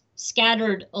gifts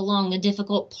scattered along the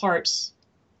difficult parts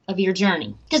of your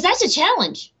journey? Because that's a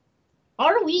challenge.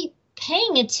 Are we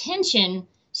paying attention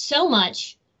so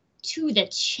much to the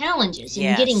challenges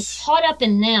and getting caught up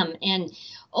in them, and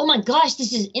oh my gosh,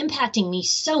 this is impacting me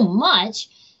so much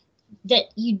that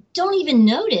you don't even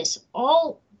notice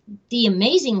all the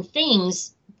amazing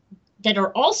things that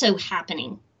are also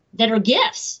happening that are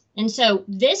gifts. And so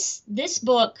this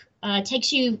book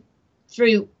takes you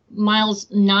through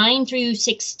miles 9 through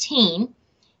 16,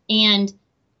 and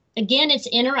again, it's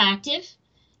interactive,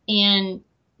 and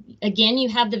again, you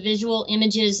have the visual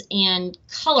images and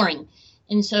coloring.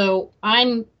 And so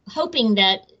I'm hoping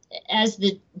that as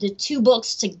the two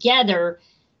books together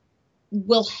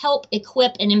will help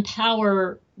equip and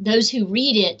empower those who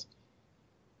read it,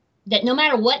 that no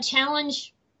matter what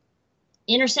challenge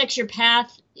intersects your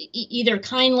path, either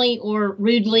kindly or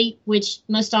rudely, which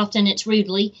most often it's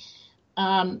rudely,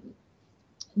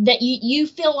 that you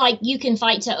feel like you can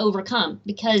fight to overcome,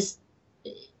 because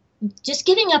just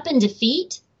giving up in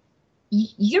defeat,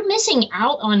 you're missing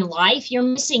out on life. You're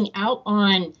missing out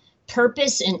on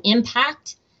purpose and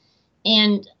impact.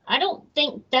 And I don't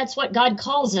think that's what God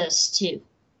calls us to.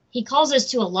 He calls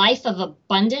us to a life of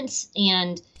abundance,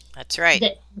 and that's right.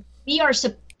 That we are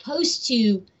supposed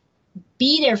to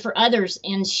be there for others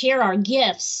and share our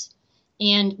gifts.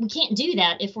 And we can't do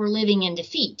that if we're living in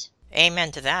defeat.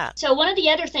 Amen to that. So one of the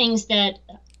other things that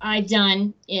I've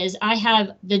done is I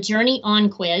have the Journey On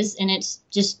quiz, and it's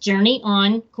just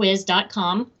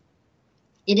journeyonquiz.com.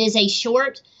 It is a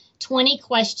short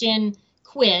 20-question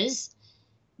quiz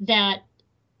that,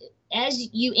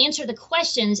 as you answer the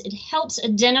questions, it helps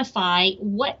identify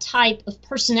what type of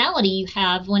personality you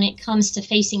have when it comes to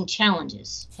facing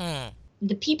challenges.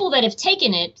 The people that have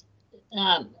taken it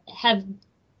have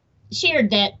shared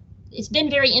that it's been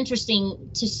very interesting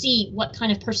to see what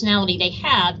kind of personality they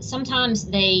have. Sometimes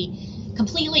they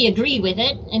completely agree with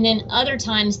it, and then other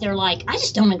times they're like, I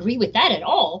just don't agree with that at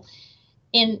all.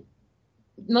 And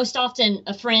most often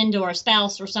a friend or a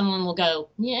spouse or someone will go,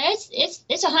 yeah, it's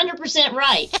 100%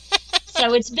 right.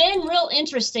 So it's been real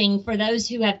interesting for those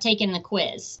who have taken the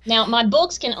quiz. Now, my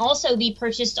books can also be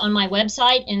purchased on my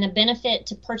website, and the benefit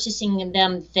to purchasing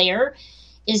them there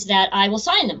is that I will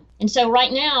sign them. And so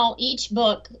right now, each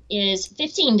book is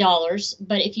 $15,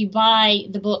 but if you buy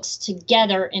the books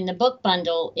together in the book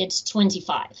bundle, it's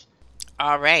 $25.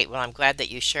 All right. Well, I'm glad that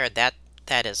you shared that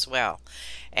as well.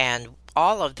 And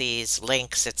all of these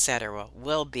links, etc.,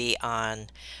 will be on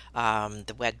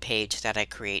the webpage that I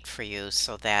create for you,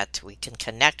 so that we can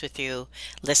connect with you,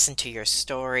 listen to your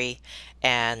story,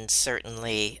 and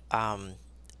certainly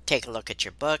take a look at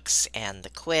your books and the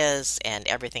quiz and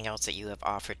everything else that you have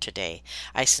offered today.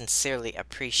 I sincerely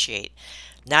appreciate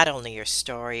not only your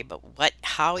story, but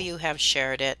how you have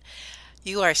shared it.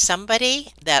 You are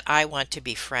somebody that I want to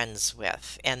be friends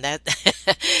with, and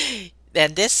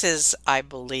and this is, I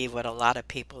believe, what a lot of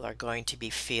people are going to be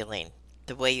feeling.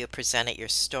 The way you presented your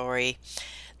story,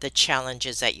 the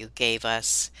challenges that you gave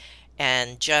us,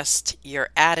 and just your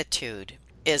attitude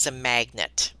is a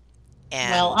magnet.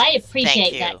 And well, I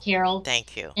appreciate that, Carol.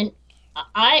 Thank you. And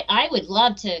I would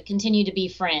love to continue to be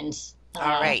friends.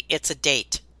 All right. It's a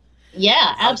date.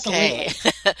 Yeah, absolutely.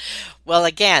 Okay. Well,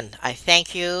 again, I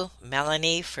thank you,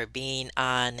 Melanie, for being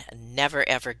on Never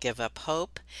Ever Give Up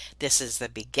Hope. This is the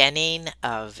beginning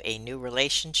of a new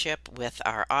relationship with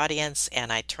our audience,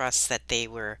 and I trust that they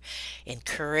were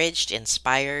encouraged,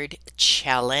 inspired,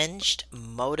 challenged,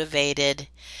 motivated,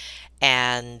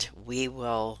 and we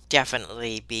will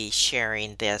definitely be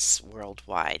sharing this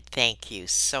worldwide. Thank you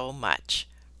so much.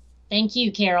 Thank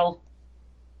you, Carol.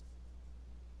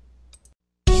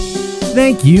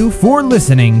 Thank you for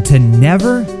listening to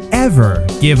Never Ever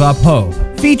Give Up Hope,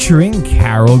 featuring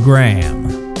Carol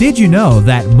Graham. Did you know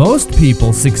that most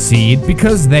people succeed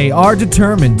because they are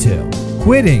determined to?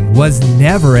 Quitting was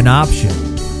never an option.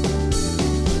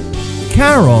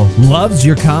 Carol loves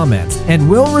your comments and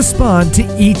will respond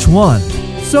to each one.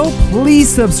 So please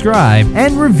subscribe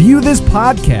and review this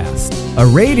podcast. A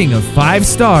rating of 5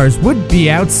 stars would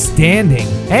be outstanding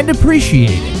and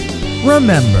appreciated.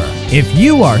 Remember, if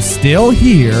you are still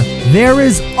here, there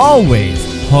is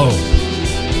always hope.